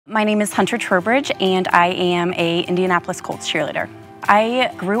My name is Hunter Trowbridge, and I am a Indianapolis Colts cheerleader.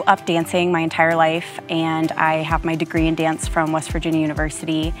 I grew up dancing my entire life, and I have my degree in dance from West Virginia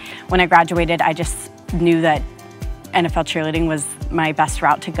University. When I graduated, I just knew that NFL cheerleading was my best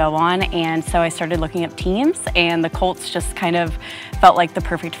route to go on, and so I started looking up teams, and the Colts just kind of felt like the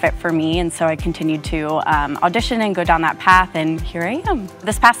perfect fit for me, and so I continued to audition and go down that path, and here I am.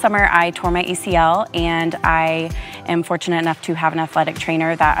 This past summer, I tore my ACL, and I am fortunate enough to have an athletic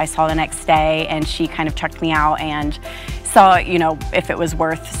trainer that I saw the next day, and she kind of checked me out and saw, if it was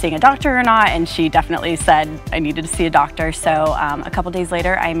worth seeing a doctor or not, and she definitely said I needed to see a doctor. So a couple days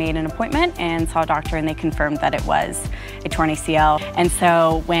later, I made an appointment and saw a doctor, and they confirmed that it was a torn ACL. And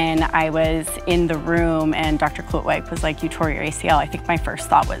so when I was in the room and Dr. Klootwyk was like, "You tore your ACL," I think my first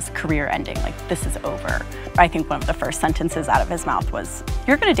thought was career ending, like this is over. I think one of the first sentences out of his mouth was,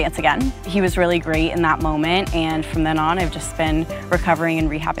 "You're gonna dance again." He was really great in that moment, and from then on, I've just been recovering and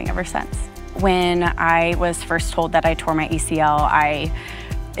rehabbing ever since. When I was first told that I tore my ACL, I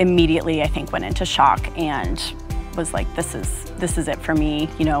immediately, I think, went into shock and was like, this is it for me.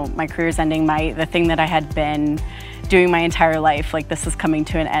 My career's ending. The thing that I had been doing my entire life, like this is coming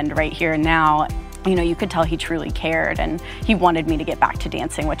to an end right here and now. You could tell he truly cared, and he wanted me to get back to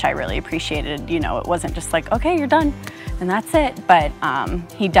dancing, which I really appreciated. It wasn't just like, okay, you're done, and that's it. But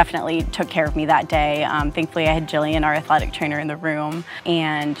he definitely took care of me that day. Thankfully, I had Jillian, our athletic trainer, in the room,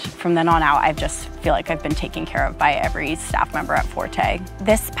 and from then on out, I just feel like I've been taken care of by every staff member at Forté.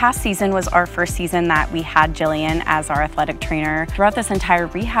 This past season was our first season that we had Jillian as our athletic trainer. Throughout this entire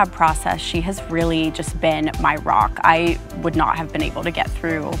rehab process, she has really just been my rock. I would not have been able to get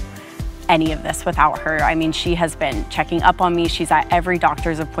through any of this without her. I mean, she has been checking up on me. She's at every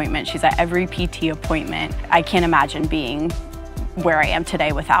doctor's appointment. She's at every PT appointment. I can't imagine being where I am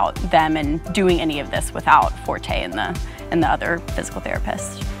today without them, and doing any of this without Forté and the other physical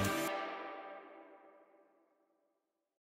therapists.